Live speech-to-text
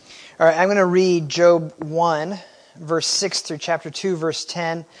All right, I'm going to read Job 1, verse 6 through chapter 2, verse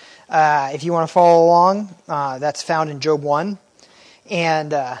 10. If you want to follow along, that's found in Job 1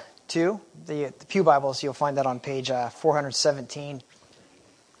 and 2. The Pew Bibles, you'll find that on page 417.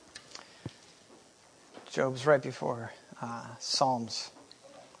 Job's right before Psalms.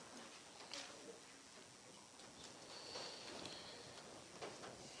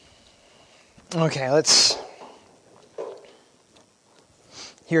 Okay, let's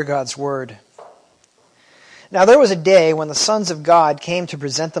hear God's word. Now there was a day when the sons of God came to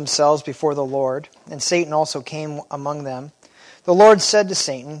present themselves before the Lord, and Satan also came among them. The Lord said to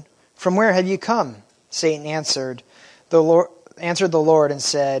Satan, "From where have you come?" Satan answered the Lord and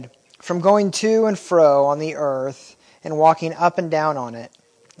said, "From going to and fro on the earth and walking up and down on it."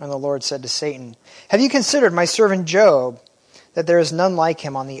 And the Lord said to Satan, "Have you considered my servant Job, that there is none like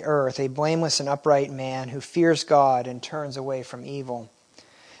him on the earth, a blameless and upright man who fears God and turns away from evil?"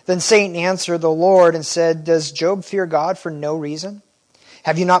 Then Satan answered the Lord and said, "Does Job fear God for no reason?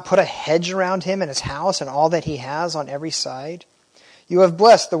 Have you not put a hedge around him and his house and all that he has on every side? You have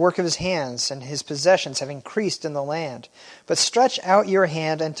blessed the work of his hands, and his possessions have increased in the land. But stretch out your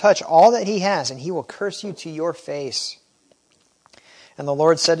hand and touch all that he has, and he will curse you to your face." And the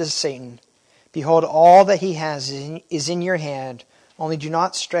Lord said to Satan, "Behold, all that he has is in your hand. Only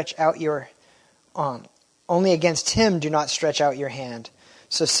against him do not stretch out your hand."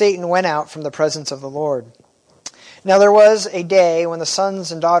 So Satan went out from the presence of the Lord. Now there was a day when his sons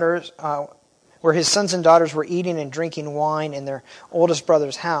and daughters were eating and drinking wine in their oldest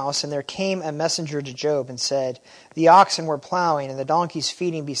brother's house, and there came a messenger to Job and said, "The oxen were plowing and the donkeys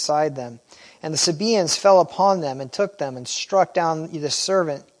feeding beside them, and the Sabaeans fell upon them and took them and struck down the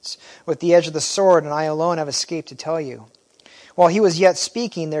servants with the edge of the sword, and I alone have escaped to tell you." While he was yet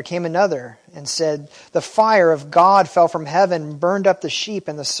speaking, there came another and said, "The fire of God fell from heaven and burned up the sheep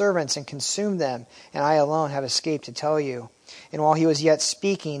and the servants and consumed them, and I alone have escaped to tell you." And while he was yet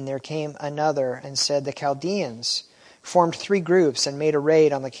speaking, there came another and said, "The Chaldeans formed 3 groups and made a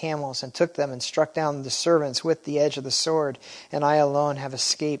raid on the camels and took them and struck down the servants with the edge of the sword, and I alone have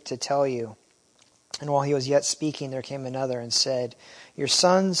escaped to tell you." And while he was yet speaking, there came another and said, "Your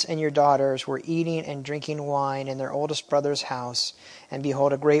sons and your daughters were eating and drinking wine in their oldest brother's house, and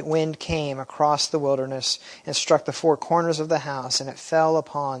behold, a great wind came across the wilderness and struck the 4 corners of the house, and it fell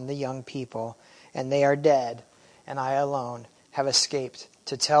upon the young people, and they are dead, and I alone have escaped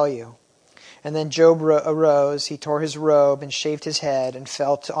to tell you." And then Job arose, he tore his robe and shaved his head and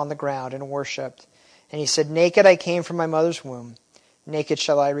fell on the ground and worshipped. And he said, "Naked I came from my mother's womb, naked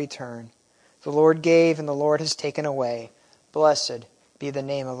shall I return. The Lord gave, and the Lord has taken away. Blessed be the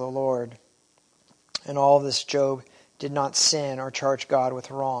name of the Lord." In all this Job did not sin or charge God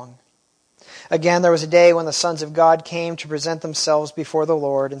with wrong. Again, there was a day when the sons of God came to present themselves before the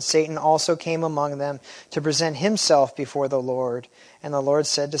Lord, and Satan also came among them to present himself before the Lord. And the Lord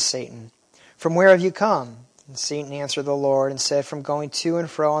said to Satan, "From where have you come?" And Satan answered the Lord and said, "From going to and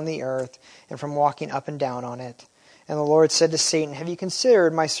fro on the earth, and from walking up and down on it." And the Lord said to Satan, "Have you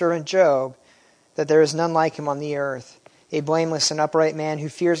considered my servant Job, that there is none like him on the earth, a blameless and upright man who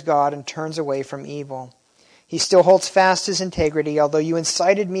fears God and turns away from evil? He still holds fast his integrity, although you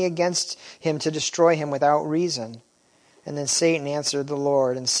incited me against him to destroy him without reason." And then Satan answered the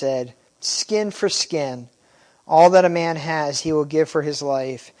Lord and said, "Skin for skin. All that a man has he will give for his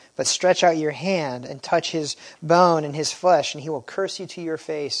life. But stretch out your hand and touch his bone and his flesh, and he will curse you to your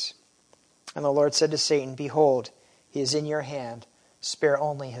face." And the Lord said to Satan, "Behold, he is in your hand. Spare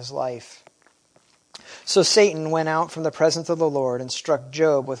only his life." So Satan went out from the presence of the Lord and struck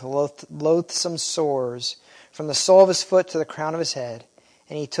Job with loathsome sores from the sole of his foot to the crown of his head.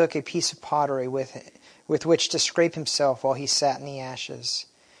 And he took a piece of pottery with which to scrape himself while he sat in the ashes.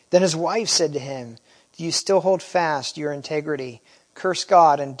 Then his wife said to him, "Do you still hold fast your integrity? Curse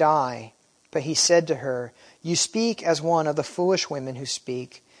God and die." But he said to her, "You speak as one of the foolish women who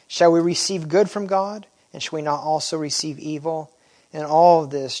speak. Shall we receive good from God? And shall we not also receive evil?" In all of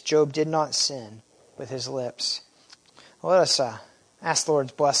this Job did not sin with his lips. Let us ask the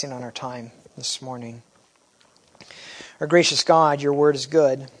Lord's blessing on our time this morning. Our gracious God, your word is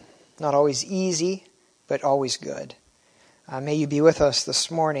good, not always easy, but always good. May you be with us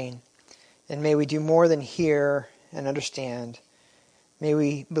this morning, and may we do more than hear and understand. May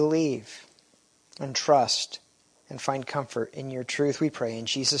we believe and trust and find comfort in your truth, we pray in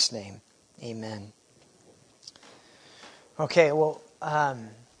Jesus' name. Amen. Okay, well,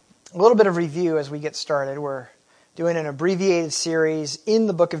 a little bit of review as we get started. We're doing an abbreviated series in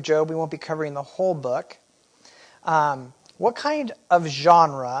the book of Job. We won't be covering the whole book. What kind of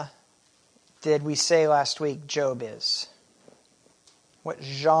genre did we say last week Job is? What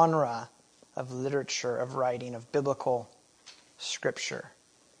genre of literature, of writing, of biblical scripture?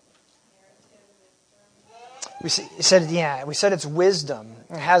 We said it's wisdom.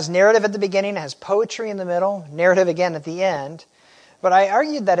 It has narrative at the beginning, it has poetry in the middle, narrative again at the end. But I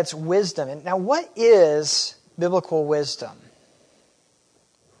argued that it's wisdom. And now, what is biblical wisdom?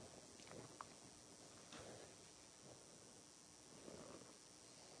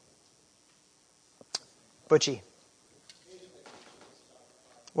 Butchie.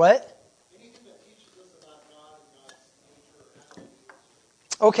 What?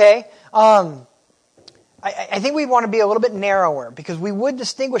 Okay. I think we want to be a little bit narrower because we would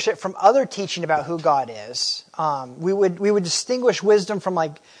distinguish it from other teaching about who God is. We would distinguish wisdom from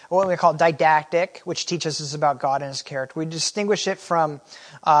like what we call didactic, which teaches us about God and His character. We distinguish it from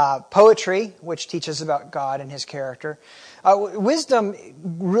poetry, which teaches about God and His character. Wisdom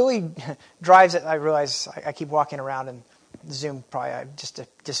really drives it. I realize I keep walking around and Zoom probably I'm just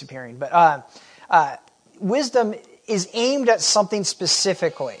disappearing, but wisdom is aimed at something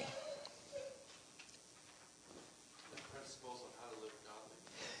specifically.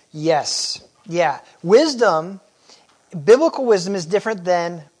 Yes. Yeah. Wisdom, biblical wisdom is different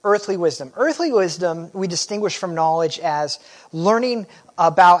than earthly wisdom. Earthly wisdom we distinguish from knowledge as learning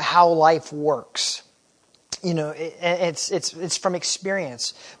about how life works. You know, it's from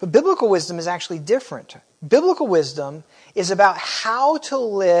experience. But biblical wisdom is actually different. Biblical wisdom is about how to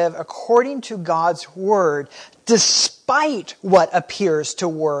live according to God's word despite what appears to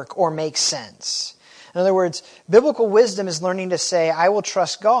work or make sense. In other words, biblical wisdom is learning to say, I will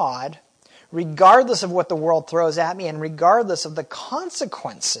trust God regardless of what the world throws at me and regardless of the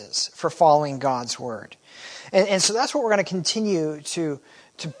consequences for following God's word. And so that's what we're going to continue to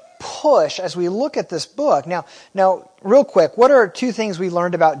push as we look at this book. Now, real quick, what are two things we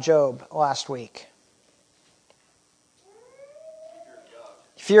learned about Job last week?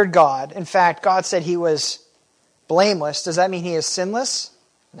 He feared God. In fact, God said he was blameless. Does that mean he is sinless?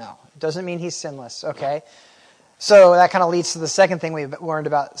 No. Doesn't mean he's sinless, okay? So that kind of leads to the second thing we've learned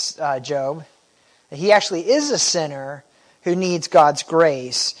about Job. He actually is a sinner who needs God's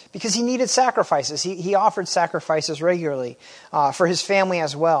grace because he needed sacrifices. He offered sacrifices regularly for his family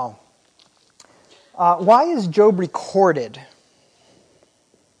as well. Why is Job recorded?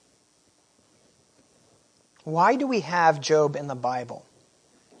 Why do we have Job in the Bible?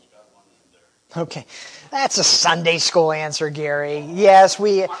 Okay, that's a Sunday school answer, Gary. Yes,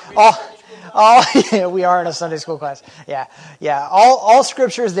 we are in a Sunday school class. Yeah. All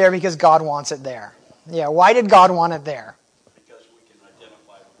Scripture is there because God wants it there. Yeah. Why did God want it there? Because we can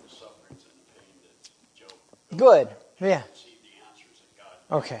identify with the sufferings and the pain that Job. Good. Yeah. See the answers that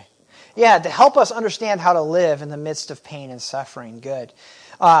God. Okay. Yeah, to help us understand how to live in the midst of pain and suffering. Good.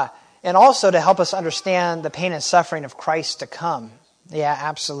 And also to help us understand the pain and suffering of Christ to come. Yeah,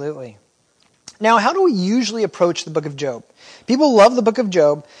 absolutely. Now, how do we usually approach the book of Job? People love the book of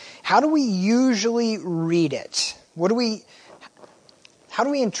Job. How do we usually read it? How do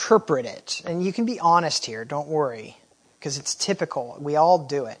we interpret it? And you can be honest here, don't worry, because it's typical. We all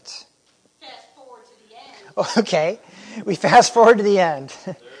do it. Fast forward to the end. Okay, we fast forward to the end.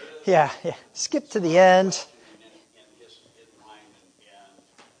 Yeah. Skip to the end. In his mind and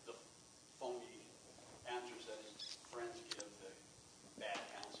the phony answers that his friends give the bad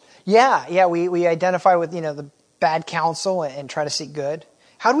counsel. Yeah, we identify with, the bad counsel and try to seek good.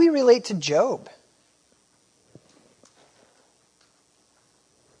 How do we relate to Job?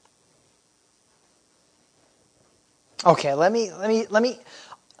 Okay, let me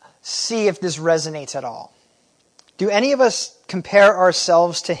see if this resonates at all. Do any of us compare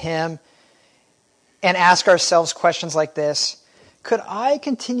ourselves to him and ask ourselves questions like this? Could I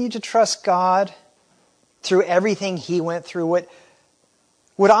continue to trust God through everything he went through?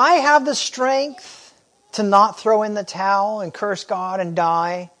 Would I have the strength to not throw in the towel and curse God and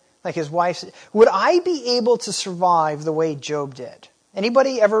die like his wife said? Would I be able to survive the way Job did?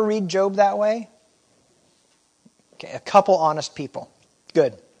 Anybody ever read Job that way? Okay, a couple honest people.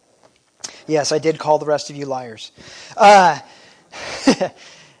 Good. Yes, I did call the rest of you liars. I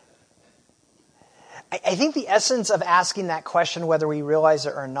think the essence of asking that question, whether we realize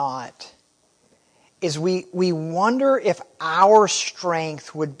it or not, is we wonder if our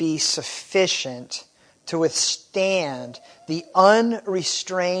strength would be sufficient to withstand the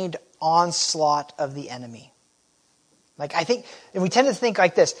unrestrained onslaught of the enemy. And we tend to think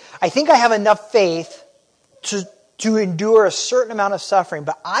like this: I think I have enough faith to endure a certain amount of suffering,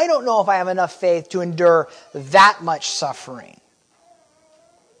 but I don't know if I have enough faith to endure that much suffering.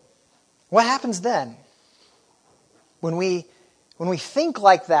 What happens then when we when we think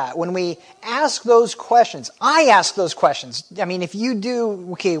like that, when we ask those questions, I ask those questions. I mean, if you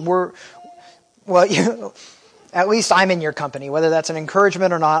do, okay, at least I'm in your company. Whether that's an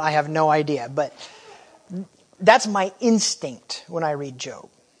encouragement or not, I have no idea. But that's my instinct when I read Job.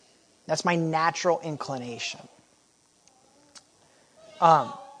 That's my natural inclination.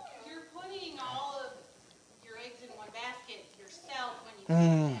 You're putting all of your eggs in one basket yourself when you do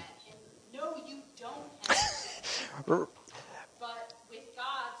that. And no, you don't have to. But with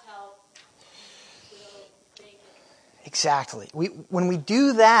God's help, you will make it. Exactly. When we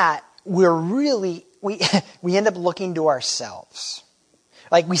do that, we end up looking to ourselves.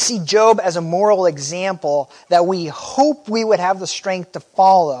 Like we see Job as a moral example that we hope we would have the strength to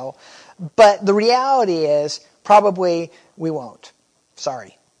follow, but the reality is probably we won't.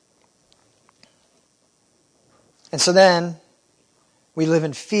 Sorry. And so then we live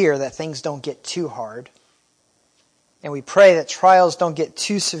in fear that things don't get too hard. And we pray that trials don't get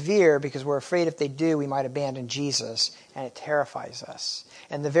too severe because we're afraid if they do, we might abandon Jesus, and it terrifies us.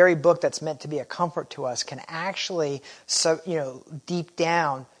 And the very book that's meant to be a comfort to us can actually, deep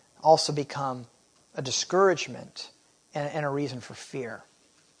down, also become a discouragement and a reason for fear.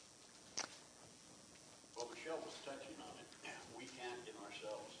 Well, Michelle was touching on it. We can't in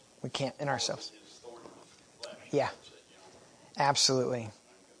ourselves. We can't in ourselves. It's thorn in the flesh. Yeah. That's it, Absolutely.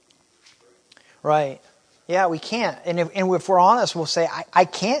 Right. Yeah, we can't. And if we're honest, we'll say, I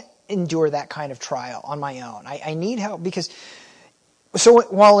can't endure that kind of trial on my own. I need help because... So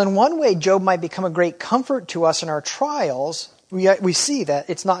while in one way Job might become a great comfort to us in our trials, we see that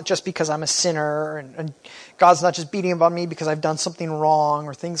it's not just because I'm a sinner and God's not just beating up on me because I've done something wrong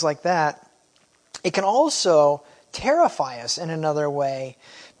or things like that. It can also terrify us in another way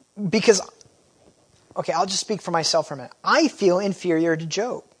because, okay, I'll just speak for myself for a minute. I feel inferior to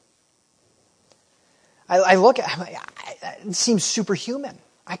Job. I look at him, it seems superhuman.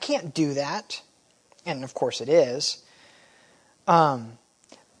 I can't do that. And of course it is. But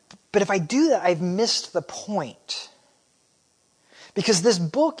if I do that, I've missed the point. Because this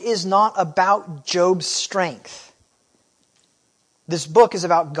book is not about Job's strength. This book is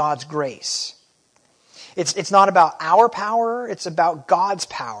about God's grace. It's not about our power, it's about God's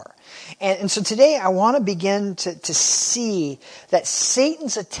power. And so today I want to begin to see that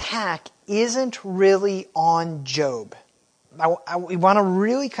Satan's attack isn't really on Job. We want to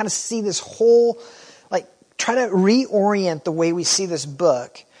really kind of see this whole, try to reorient the way we see this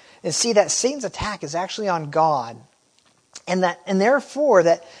book and see that Satan's attack is actually on God. And therefore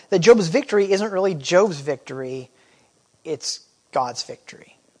that Job's victory isn't really Job's victory, it's God's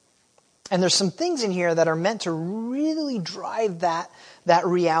victory. And there's some things in here that are meant to really drive that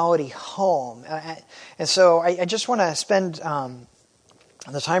reality home. And so I just want to spend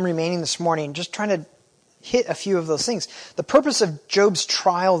the time remaining this morning just trying to hit a few of those things. The purpose of Job's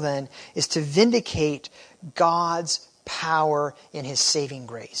trial then is to vindicate God's power in his saving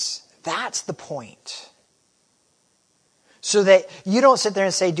grace. That's the point. So that you don't sit there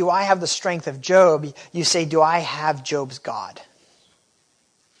and say, do I have the strength of Job? You say, do I have Job's God?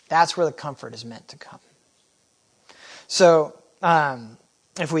 That's where the comfort is meant to come. So,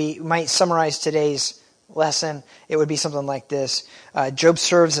 if we might summarize today's lesson, it would be something like this. Job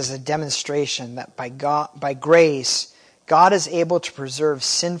serves as a demonstration that by grace, God is able to preserve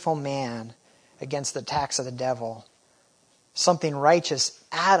sinful man against the attacks of the devil. Something righteous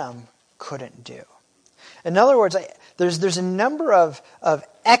Adam couldn't do. In other words, there's a number of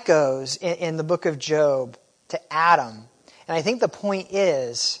echoes in the book of Job to Adam. And I think the point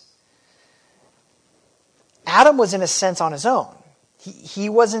is, Adam was in a sense on his own. He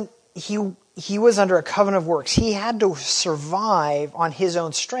was under a covenant of works. He had to survive on his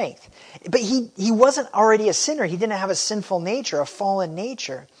own strength. But he wasn't already a sinner. He didn't have a sinful nature, a fallen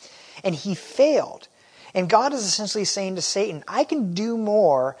nature. And he failed. And God is essentially saying to Satan, I can do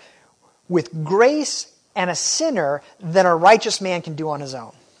more with grace and a sinner than a righteous man can do on his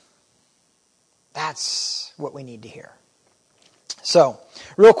own. That's what we need to hear. So,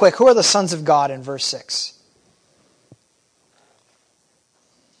 real quick, who are the sons of God in verse 6?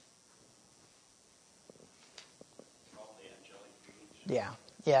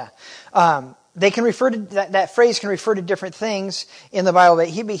 Yeah. They can refer to that phrase can refer to different things in the Bible. But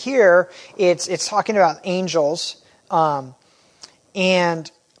here, it's talking about angels, and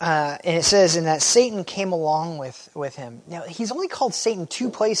it says in that Satan came along with him. Now he's only called Satan two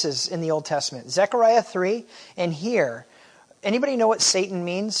places in the Old Testament: Zechariah 3 and here. Anybody know what Satan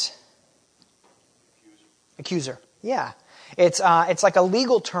means? Accuser. Yeah, it's like a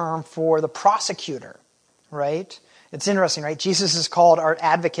legal term for the prosecutor, right? It's interesting, right? Jesus is called our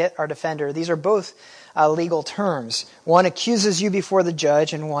advocate, our defender. These are both legal terms. One accuses you before the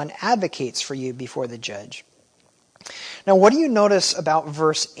judge, and one advocates for you before the judge. Now, what do you notice about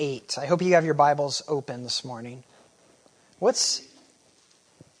verse 8? I hope you have your Bibles open this morning. What's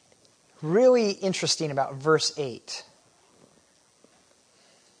really interesting about verse 8?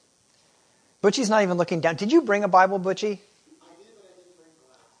 Butchie's not even looking down. Did you bring a Bible, Butchie? I did, but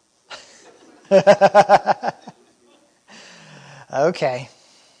I didn't bring glasses. Okay.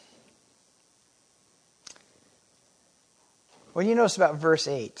 What do you notice about verse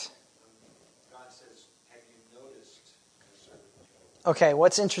 8? God says, have you noticed concerning Job? Okay,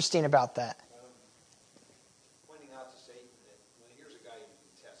 what's interesting about that? Pointing out to Satan that, well, here's a guy you can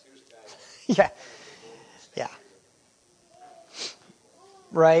test. Here's a guy. Yeah.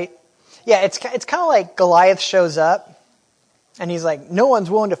 Right? Yeah, it's kind of like Goliath shows up, and he's like, no one's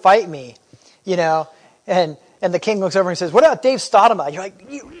willing to fight me, you know, and the king looks over and says, what about Dave Stoudemire? You're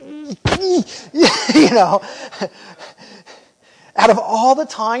like, you know, out of all the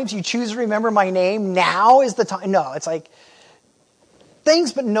times you choose to remember my name, now is the time. No, it's like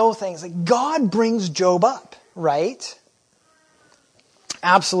things but no things. Like God brings Job up, right?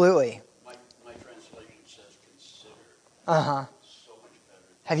 Absolutely. My translation says consider. Uh-huh. So much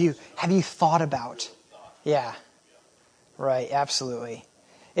better. Have you thought about? Yeah. Right, absolutely.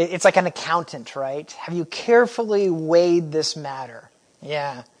 It's like an accountant, right? Have you carefully weighed this matter?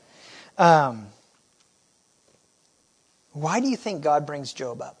 Yeah. Why do you think God brings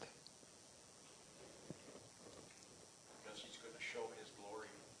Job up? Because he's going to show his glory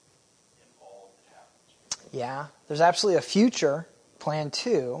in all that happens. Yeah. There's absolutely a future plan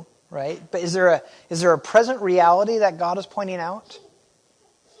too, right? But is there a present reality that God is pointing out?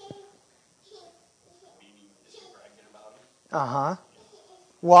 Meaning, is he bragging about it? Uh-huh.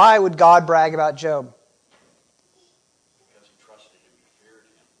 Why would God brag about Job? Because he trusted him, he feared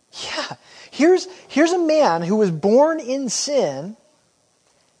him. Yeah. Here's a man who was born in sin,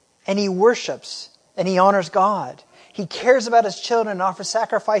 and he worships and he honors God. He cares about his children and offers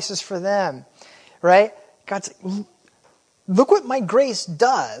sacrifices for them. Right? God's like, look what my grace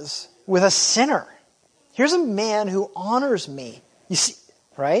does with a sinner. Here's a man who honors me. You see,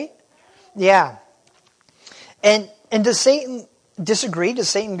 right? Yeah. And does Satan disagree? Does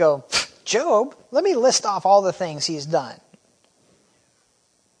Satan go, Job, let me list off all the things he's done?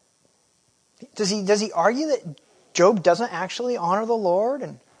 Does he argue that Job doesn't actually honor the Lord?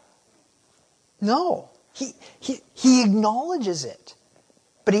 And no. He acknowledges it.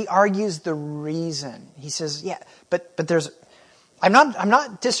 But he argues the reason. He says, yeah, but I'm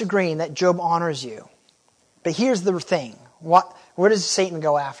not disagreeing that Job honors you. But here's the thing. Where does Satan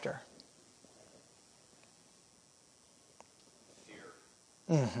go after?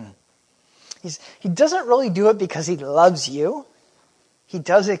 Mm-hmm. He doesn't really do it because he loves you. He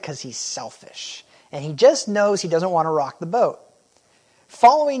does it because he's selfish. And he just knows he doesn't want to rock the boat.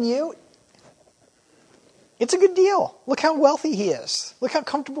 Following you, it's a good deal. Look how wealthy he is. Look how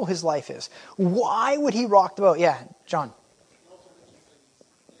comfortable his life is. Why would he rock the boat? Yeah, John.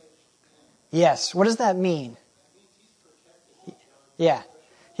 Yes. What does that mean? Yeah.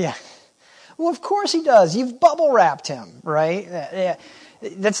 Yeah. Well, of course he does. You've bubble wrapped him, right? Yeah.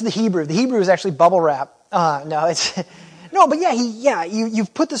 That's the Hebrew. The Hebrew is actually bubble wrap.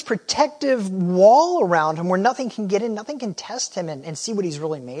 You've put this protective wall around him where nothing can get in, nothing can test him and see what he's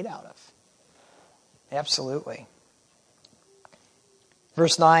really made out of. Absolutely.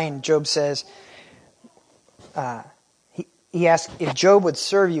 Verse 9, Job says, he asked if Job would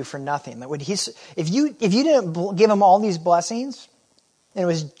serve you for nothing. If you didn't give him all these blessings, and it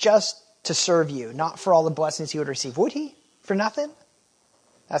was just to serve you, not for all the blessings he would receive, would he? For nothing?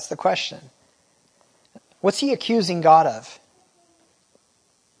 That's the question. What's he accusing God of?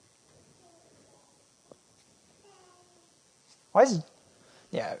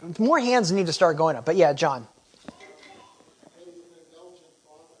 More hands need to start going up. But yeah, John.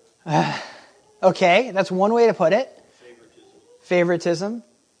 Okay, that's one way to put it. Favoritism.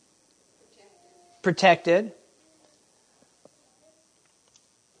 Protected.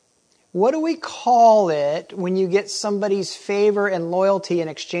 What do we call it when you get somebody's favor and loyalty in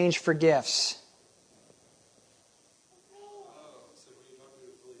exchange for gifts?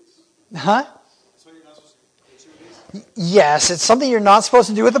 Huh? Yes, it's something you're not supposed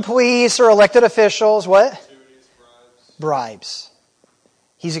to do with the police or elected officials. What? Bribes.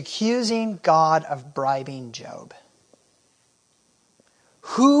 He's accusing God of bribing Job.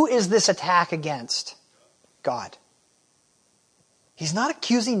 Who is this attack against? God. He's not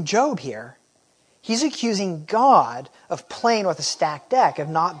accusing Job here. He's accusing God of playing with a stacked deck, of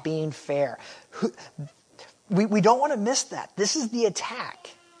not being fair. We don't want to miss that. This is the attack.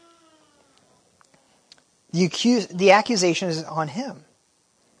 The accusation is on him.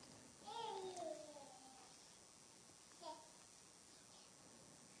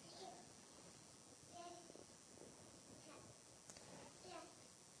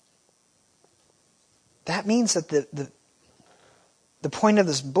 That means that the point of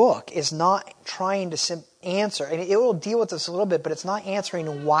this book is not trying to answer, and it will deal with this a little bit, but it's not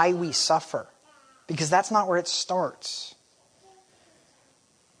answering why we suffer, because that's not where it starts.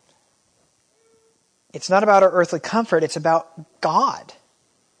 It's not about our earthly comfort, it's about God.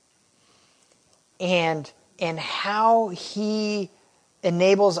 And how He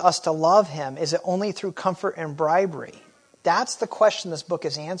enables us to love Him. Is it only through comfort and bribery? That's the question this book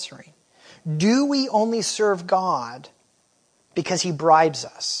is answering. Do we only serve God because He bribes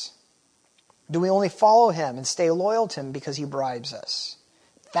us? Do we only follow Him and stay loyal to Him because He bribes us?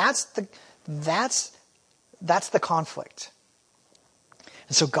 That's the conflict.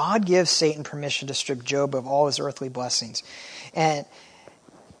 And so God gives Satan permission to strip Job of all his earthly blessings. And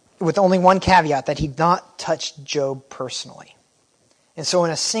with only one caveat, that he not touch Job personally. And so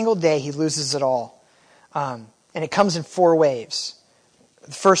in a single day, he loses it all. And it comes in 4 waves.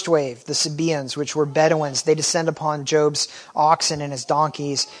 The first wave, the Sabaeans, which were Bedouins, they descend upon Job's oxen and his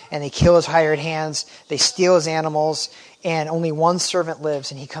donkeys, and they kill his hired hands, they steal his animals, and only one servant lives,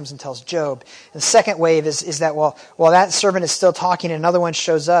 and he comes and tells Job. And the second wave is that while that servant is still talking, another one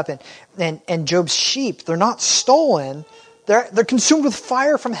shows up, and Job's sheep, they're not stolen, they're consumed with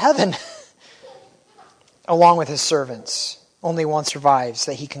fire from heaven, along with his servants. Only one survives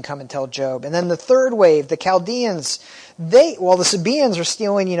that he can come and tell Job. And then the third wave, the Chaldeans, the Sabaeans are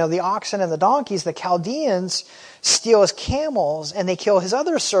stealing, the oxen and the donkeys. The Chaldeans steal his camels, and they kill his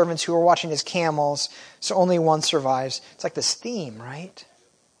other servants who are watching his camels. So only one survives. It's like this theme, right?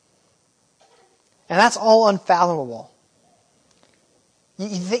 And that's all unfathomable.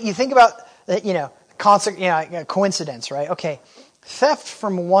 You think about, coincidence, right? Okay, theft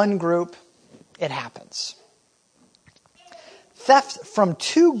from one group, it happens. Theft from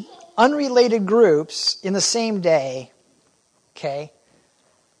 2 unrelated groups in the same day, okay,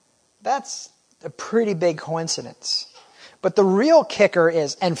 that's a pretty big coincidence. But the real kicker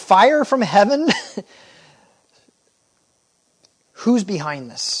is, and fire from heaven, who's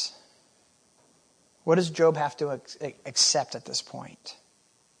behind this? What does Job have to accept at this point?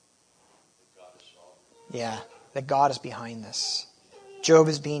 Yeah, that God is behind this. Job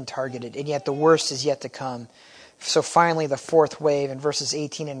is being targeted, and yet the worst is yet to come. So finally, the 4th wave in verses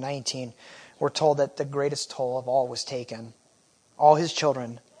 18 and 19, we're told that the greatest toll of all was taken. All his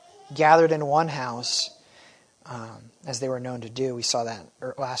children gathered in one house, as they were known to do. We saw that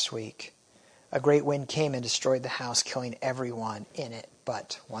last week. A great wind came and destroyed the house, killing everyone in it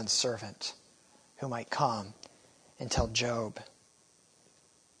but one servant who might come and tell Job.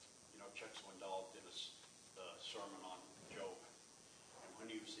 Chuck Swindoll did a sermon on Job, and when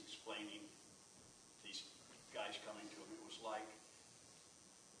he was explaining these guys coming to him, it was like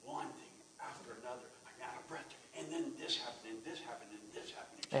one thing after another. I'm out of breath, and then this happened, and this happened, and this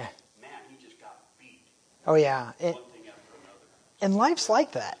happened. Yeah. Man, he just got beat. Oh yeah, One thing after another. And life's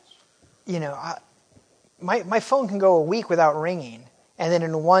like that. My phone can go a week without ringing, and then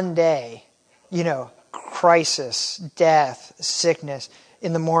in one day, crisis, death, sickness,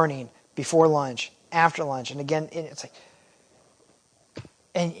 in the morning, before lunch, after lunch, and again, it's like,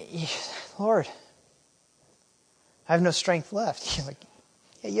 and Lord, I have no strength left. You're like,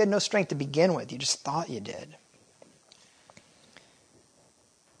 yeah, you had no strength to begin with. You just thought you did.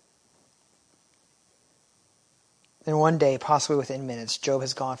 And one day, possibly within minutes, Job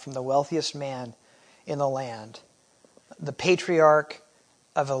has gone from the wealthiest man in the land, the patriarch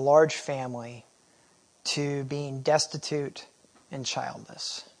of a large family, to being destitute and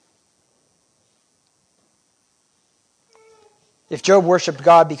childless. If Job worshipped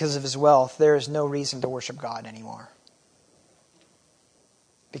God because of his wealth, there is no reason to worship God anymore,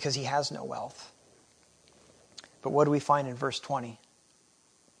 because he has no wealth. But what do we find in verse 20?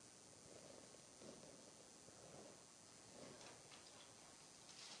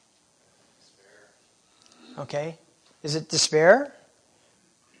 Okay. Is it despair?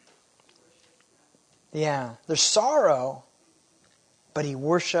 Yeah. There's sorrow, but he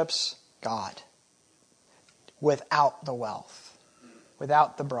worships God without the wealth,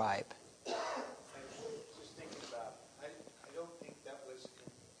 without the bribe. Just thinking about, I don't think that was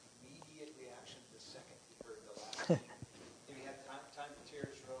an immediate reaction the second he heard the last thing. If he had time to tear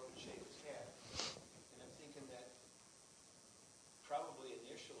his robe and shave his head. And I'm thinking that probably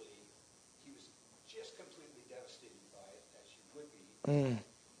initially he was just completely devastated by it, as you would be.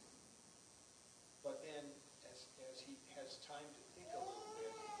 But then as he has time to think a little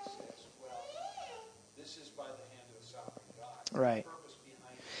bit, he says, well, this is Right. purpose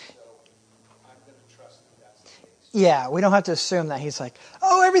behind it, so I'm going to trust that that's the case. Yeah, we don't have to assume that he's like,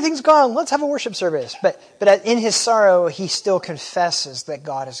 oh, everything's gone, let's have a worship service. But in his sorrow, he still confesses that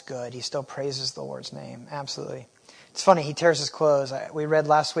God is good. He still praises the Lord's name. Absolutely. It's funny, he tears his clothes. We read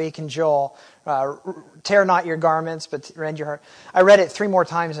last week in Joel, tear not your garments, but rend your heart. I read it 3 more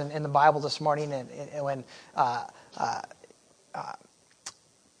times in the Bible this morning, and when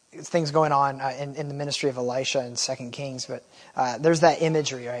things going on in the ministry of Elisha in 2 Kings. But there's that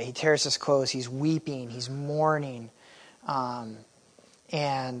imagery, right? He tears his clothes, he's weeping, he's mourning. But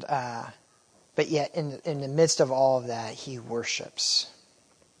yet in the midst of all of that, he worships.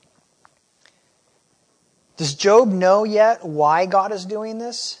 Does Job know yet why God is doing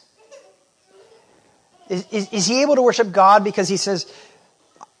this? Is he able to worship God because he says,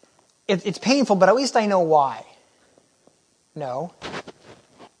 it's painful, but at least I know why? No.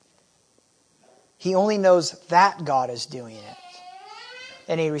 He only knows that God is doing it.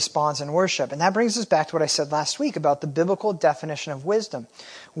 And he responds in worship. And that brings us back to what I said last week about the biblical definition of wisdom.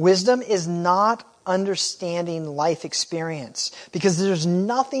 Wisdom is not understanding life experience, because there's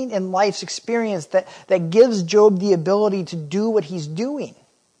nothing in life's experience that gives Job the ability to do what he's doing.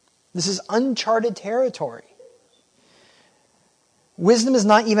 This is uncharted territory. Wisdom is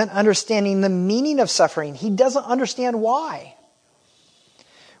not even understanding the meaning of suffering. He doesn't understand why.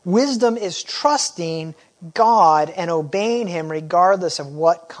 Wisdom is trusting God and obeying Him regardless of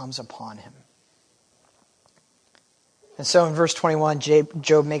what comes upon him. And so in verse 21,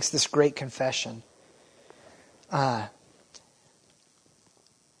 Job makes this great confession.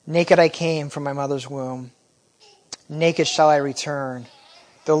 Naked I came from my mother's womb. Naked shall I return.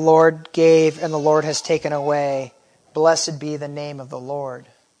 The Lord gave and the Lord has taken away. Blessed be the name of the Lord.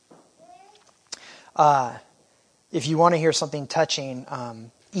 If you want to hear something touching,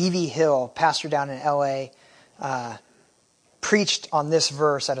 Evie Hill, pastor down in L.A., preached on this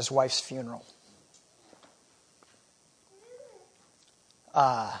verse at his wife's funeral.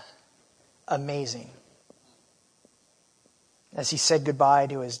 Amazing. As he said goodbye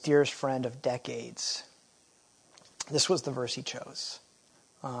to his dearest friend of decades. This was the verse he chose.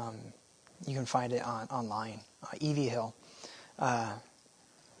 You can find it online. Evie Hill.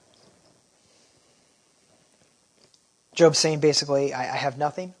 Job's saying basically, I have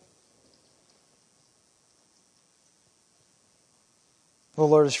nothing. The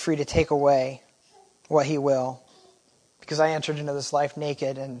Lord is free to take away what He will, because I entered into this life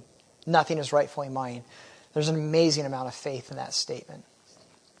naked and nothing is rightfully mine. There's an amazing amount of faith in that statement.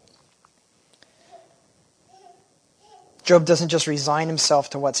 Job doesn't just resign himself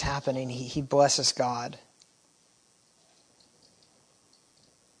to what's happening, he blesses God.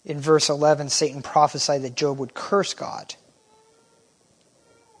 In verse 11, Satan prophesied that Job would curse God.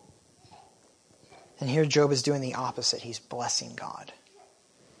 And here Job is doing the opposite. He's blessing God.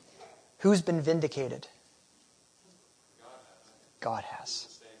 Who's been vindicated? God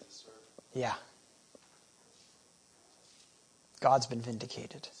has. Yeah. God's been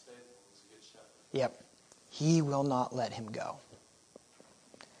vindicated. Yep. He will not let him go.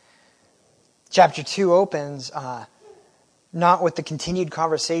 Chapter 2 opens not with the continued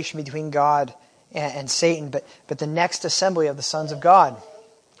conversation between God and Satan, but the next assembly of the sons of God.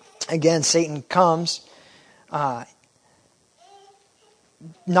 Again, Satan comes not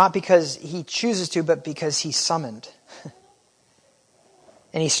because he chooses to, but because he's summoned.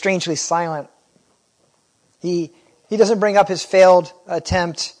 And he's strangely silent. He doesn't bring up his failed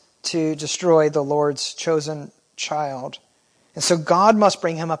attempt to destroy the Lord's chosen child. And so God must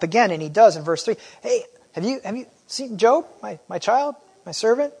bring him up again, and He does in verse 3. Hey, have you seen Job, my child, my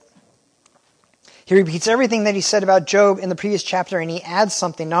servant? He repeats everything that he said about Job in the previous chapter, and he adds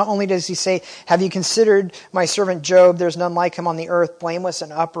something. Not only does he say, have you considered my servant Job? There's none like him on the earth, blameless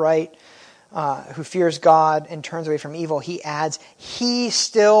and upright, who fears God and turns away from evil. He adds, he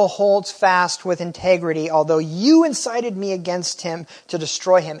still holds fast with integrity, although you incited me against him to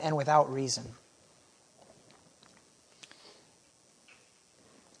destroy him, and without reason.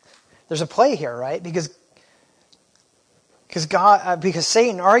 There's a play here, right? Because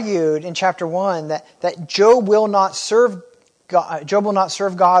Satan argued in chapter 1 that Job will not serve God. Job will not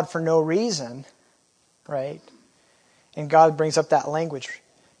serve God for no reason, right? And God brings up that language.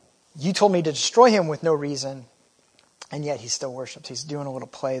 You told me to destroy him with no reason, and yet he still worships. He's doing a little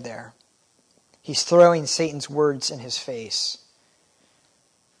play there. He's throwing Satan's words in his face.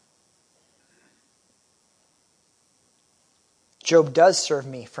 Job does serve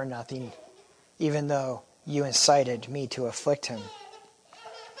me for nothing, even though you incited me to afflict him.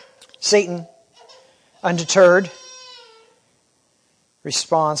 Satan, undeterred,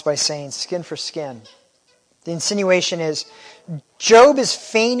 responds by saying, skin for skin. The insinuation is Job is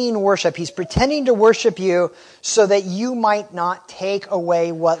feigning worship. He's pretending to worship you so that you might not take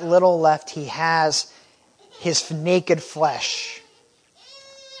away what little left he has, his naked flesh.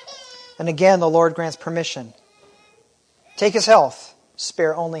 And again, the Lord grants permission. Take his health,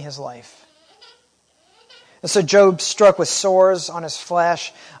 spare only his life. And so Job struck with sores on his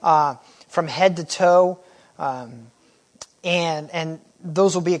flesh from head to toe. And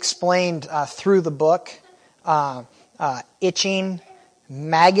those will be explained through the book. Itching,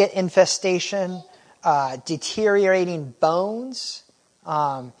 maggot infestation, deteriorating bones,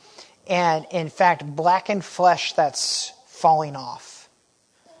 and in fact, blackened flesh that's falling off.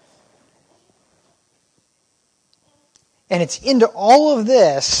 And it's into all of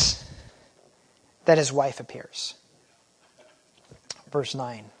this that his wife appears. Verse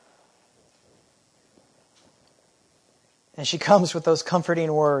 9. And she comes with those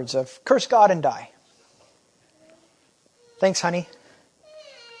comforting words of, curse God and die. Thanks, honey.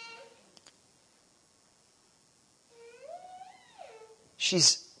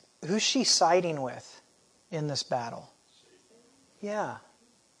 Who's she siding with in this battle? Yeah.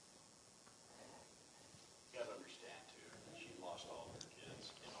 You got to understand, too, she lost all her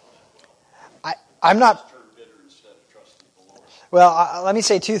kids. You know that well. I'm not... Turned bitter instead of trusting the Lord. Well, let me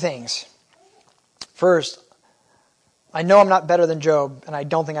say two things. First, I know I'm not better than Job, and I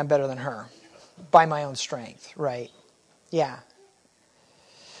don't think I'm better than her by my own strength, right? Yeah.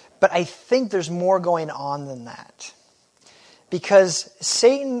 But I think there's more going on than that. Because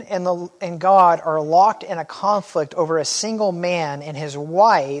Satan and God are locked in a conflict over a single man, and his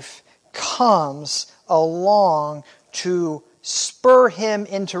wife comes along to spur him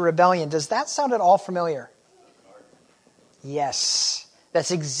into rebellion. Does that sound at all familiar? Yes.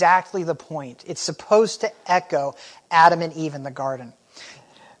 That's exactly the point. It's supposed to echo Adam and Eve in the garden.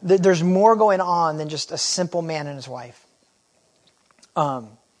 There's more going on than just a simple man and his wife.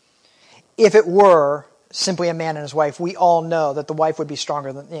 If it were simply a man and his wife, we all know that the wife would be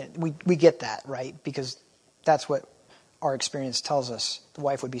stronger than... We get that, right? Because that's what our experience tells us. The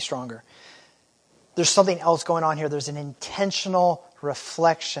wife would be stronger. There's something else going on here. There's an intentional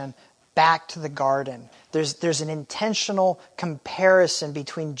reflection back to the garden. There's an intentional comparison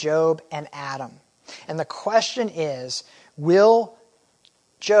between Job and Adam. And the question is, will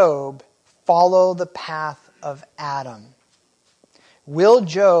Job follow the path of Adam? Will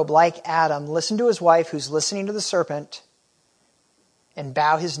Job, like Adam, listen to his wife who's listening to the serpent and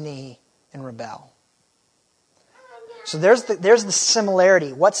bow his knee and rebel? So there's the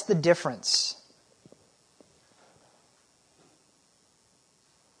similarity. What's the difference?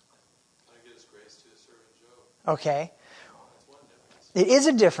 I give grace to his servant Job. Okay. It is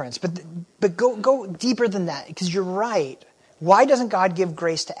a difference, but go deeper than that, because you're right. Why doesn't God give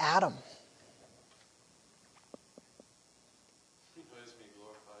grace to Adam?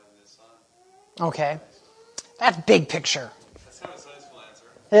 Okay. That's big picture. That's not a Sunday school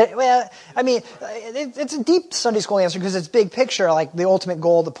answer. Well, I mean, it's a deep Sunday school answer because it's big picture, like the ultimate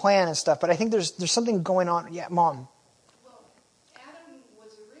goal, the plan and stuff. But I think there's something going on. Yeah, Mom. Well, Adam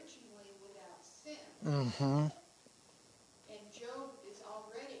was originally without sin. Mm-hmm. And Job is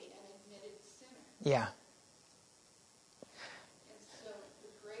already an admitted sinner. Yeah. And so the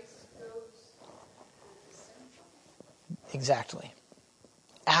grace goes with the sinful. Exactly.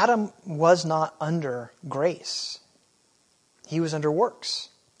 Adam was not under grace. He was under works.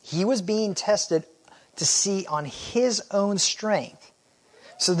 He was being tested to see on his own strength.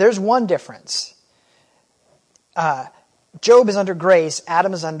 So there's one difference. Job is under grace.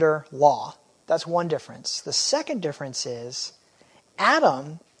 Adam is under law. That's one difference. The second difference is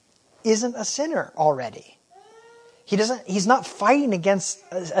Adam isn't a sinner already. He's not fighting against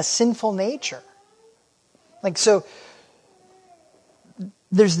a sinful nature. Like, so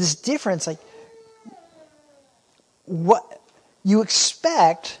there's this difference, like, what you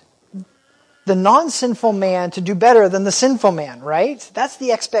expect the non-sinful man to do better than the sinful man, right? That's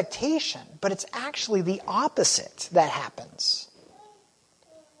the expectation, but it's actually the opposite that happens.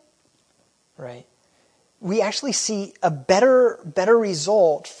 Right? We actually see a better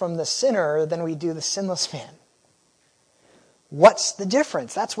result from the sinner than we do the sinless man. What's the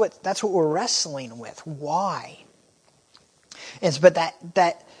difference? That's what we're wrestling with. Why? But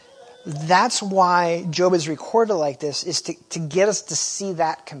that's why Job is recorded like this, is to get us to see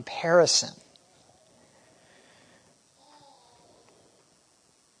that comparison.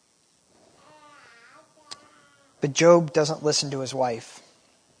 But Job doesn't listen to his wife.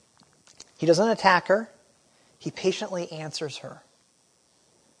 He doesn't attack her. He patiently answers her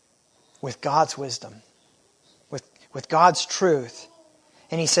with God's wisdom, with God's truth.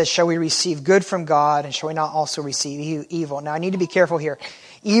 And he says, shall we receive good from God, and shall we not also receive evil? Now, I need to be careful here.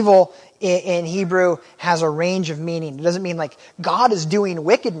 Evil in Hebrew has a range of meaning. It doesn't mean like God is doing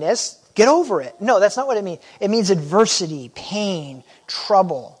wickedness. Get over it. No, that's not what it means. It means adversity, pain,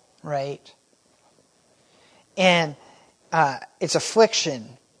 trouble, right? And it's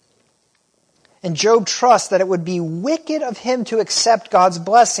affliction. And Job trusts that it would be wicked of him to accept God's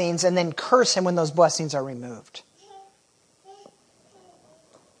blessings and then curse him when those blessings are removed.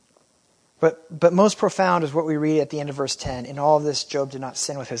 But most profound is what we read at the end of verse 10. In all of this, Job did not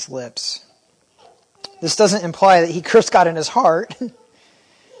sin with his lips. This doesn't imply that he cursed God in his heart.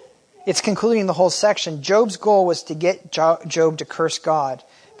 It's concluding the whole section. Job's goal was to get Job to curse God,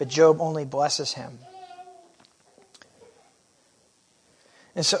 but Job only blesses him.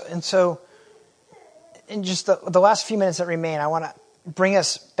 And so in just the last few minutes that remain, I want to bring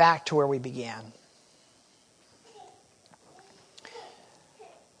us back to where we began.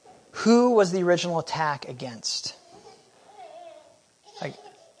 Who was the original attack against?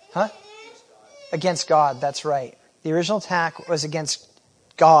 Against God, that's right. The original attack was against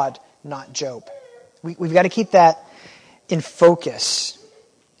God, not Job. We've got to keep that in focus.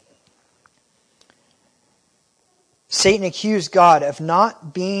 Satan accused God of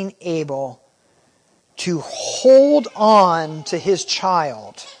not being able to hold on to his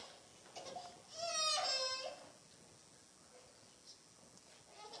child.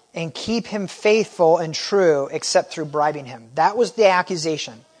 And keep him faithful and true except through bribing him. That was the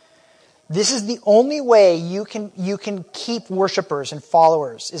accusation. This is the only way you can keep worshipers and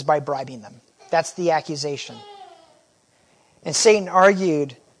followers is by bribing them. That's the accusation. And Satan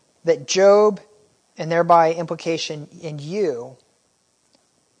argued that Job, and thereby implication in you,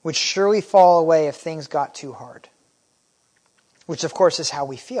 would surely fall away if things got too hard. Which of course is how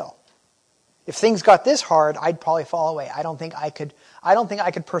we feel. If things got this hard, I'd probably fall away. I don't think I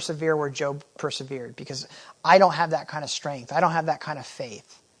could persevere where Job persevered because I don't have that kind of strength. I don't have that kind of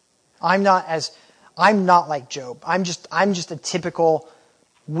faith. I'm not like Job. I'm just a typical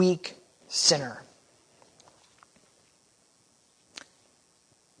weak sinner.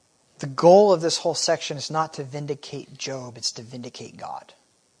 The goal of this whole section is not to vindicate Job, it's to vindicate God.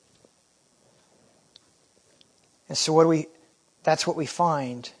 And so that's what we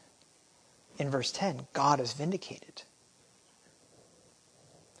find in verse 10. God is vindicated.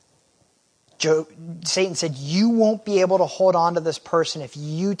 Satan said, you won't be able to hold on to this person if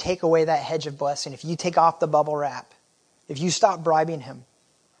you take away that hedge of blessing, if you take off the bubble wrap, if you stop bribing him,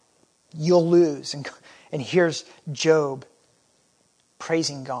 you'll lose. And here's Job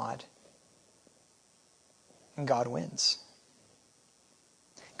praising God. And God wins.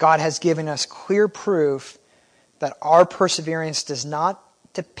 God has given us clear proof that our perseverance does not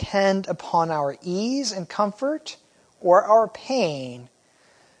depend upon our ease and comfort or our pain,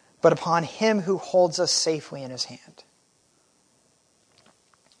 but upon Him who holds us safely in His hand.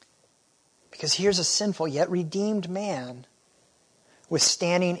 Because here's a sinful yet redeemed man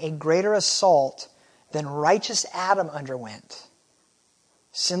withstanding a greater assault than righteous Adam underwent.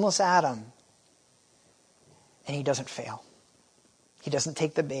 Sinless Adam. And he doesn't fail. He doesn't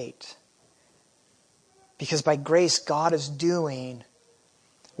take the bait. Because by grace, God is doing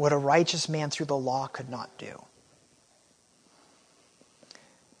what a righteous man through the law could not do.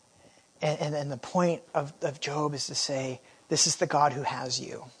 And the point of Job is to say, this is the God who has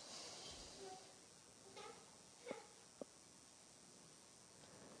you.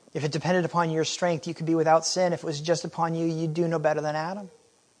 If it depended upon your strength, you could be without sin. If it was just upon you, you'd do no better than Adam.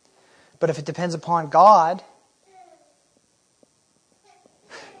 But if it depends upon God,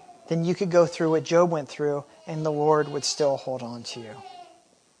 then you could go through what Job went through, and the Lord would still hold on to you.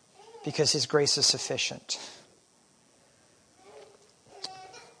 Because His grace is sufficient.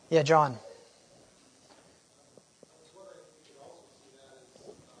 Yeah, John.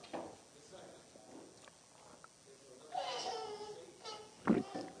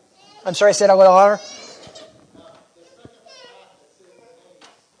 I'm sorry, say it a little louder.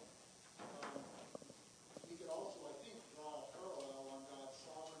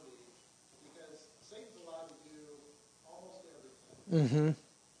 Mm-hmm.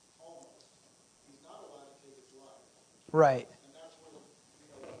 Right.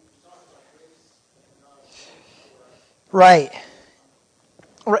 Right.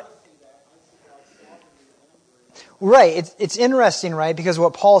 Right. It's interesting, right? Because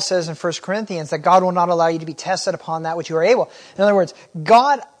what Paul says in 1 Corinthians, that God will not allow you to be tested upon that which you are able. In other words,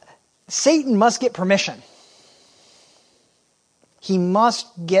 Satan must get permission. He must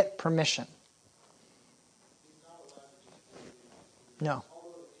get permission. No.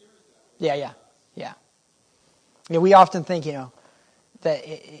 Yeah. We often think, that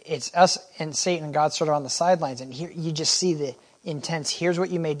it's us and Satan and God sort of on the sidelines, and here you just see the intense, here's what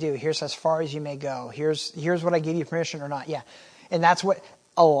you may do, here's as far as you may go, here's what I give you permission or not. Yeah. And that's what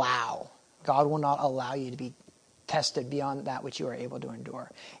God will not allow you to be tested beyond that which you are able to endure.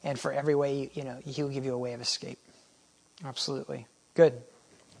 And for every way, He will give you a way of escape. Absolutely. Good.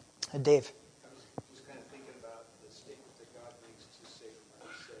 Dave. I was just kind of thinking about the statement that God makes to Satan when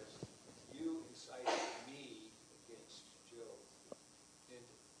he says, "You incited me against Job." And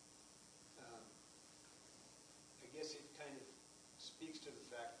I guess it kind of speaks to the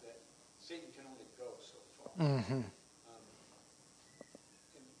fact that Satan can only go so far. Mm-hmm. And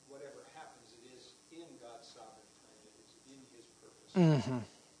whatever happens, it is in God's sovereign plan. It is in His purpose. Mm-hmm.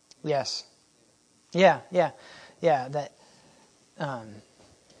 Yes. Yeah. That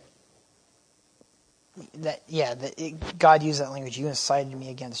God used that language. You incited me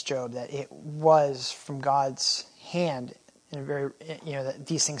against Job. That it was from God's hand, in a very, that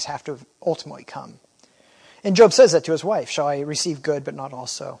these things have to ultimately come. And Job says that to his wife: "Shall I receive good, but not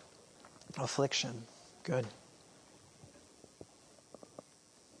also affliction?" Good.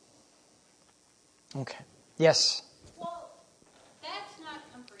 Okay. Yes. Well, that's not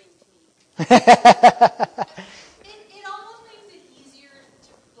comforting to me. It almost makes it easier to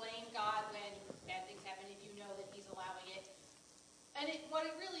blame God when bad things happen if you know that He's allowing it. And what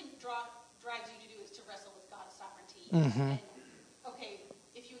it really drives you to do is to wrestle with God's sovereignty. Mm-hmm. And, okay,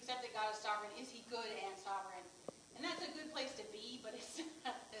 if you accept that God is sovereign, is He good and sovereign? And that's a good place to be, but it's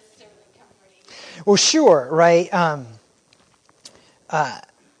not necessarily comforting. Well, sure, right?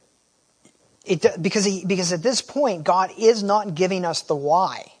 Because at this point, God is not giving us the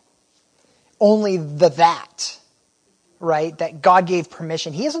why, only the that, right? That God gave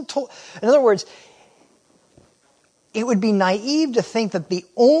permission. He hasn't told. In other words, it would be naive to think that the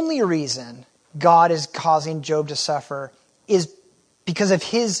only reason God is causing Job to suffer is because of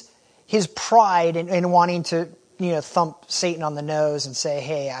his pride and wanting to thump Satan on the nose and say,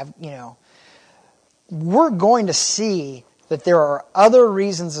 "Hey, we're going to see that there are other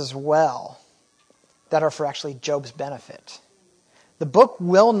reasons as well that are for actually Job's benefit." The book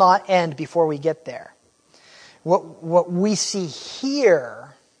will not end before we get there. What we see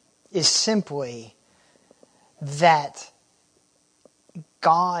here is simply that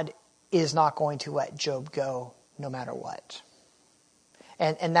God is not going to let Job go no matter what.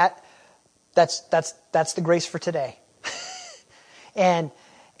 And that's the grace for today. and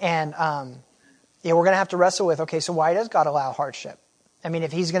we're going to have to wrestle with, okay, so why does God allow hardship? I mean,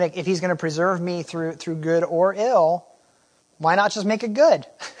 if he's going to preserve me through good or ill, why not just make it good?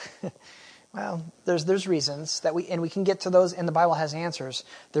 Well, there's reasons that we can get to those, and the Bible has answers.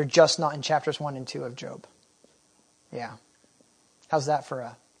 They're just not in chapters 1 and 2 of Job. Yeah. How's that for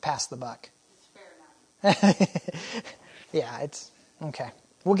a pass the buck? It's fair enough. Yeah, it's okay.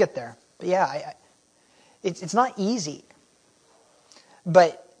 We'll get there. But yeah, it's not easy.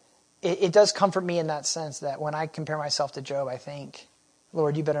 But it does comfort me in that sense that when I compare myself to Job, I think,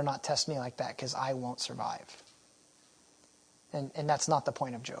 Lord, you better not test me like that because I won't survive. And that's not the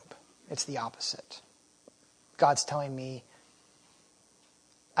point of Job. It's the opposite. God's telling me,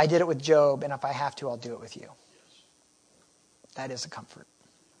 I did it with Job, and if I have to, I'll do it with you. That is a comfort.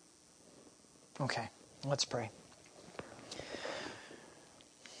 Okay, let's pray.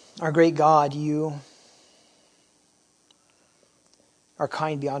 Our great God, you are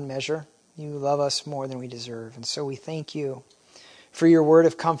kind beyond measure. You love us more than we deserve. And so we thank you for your word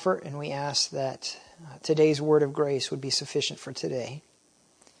of comfort, and we ask that today's word of grace would be sufficient for today,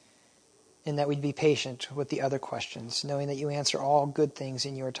 and that we'd be patient with the other questions, knowing that you answer all good things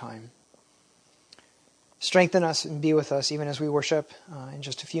in your time. Strengthen us and be with us even as we worship in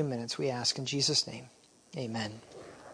just a few minutes, we ask in Jesus' name. Amen.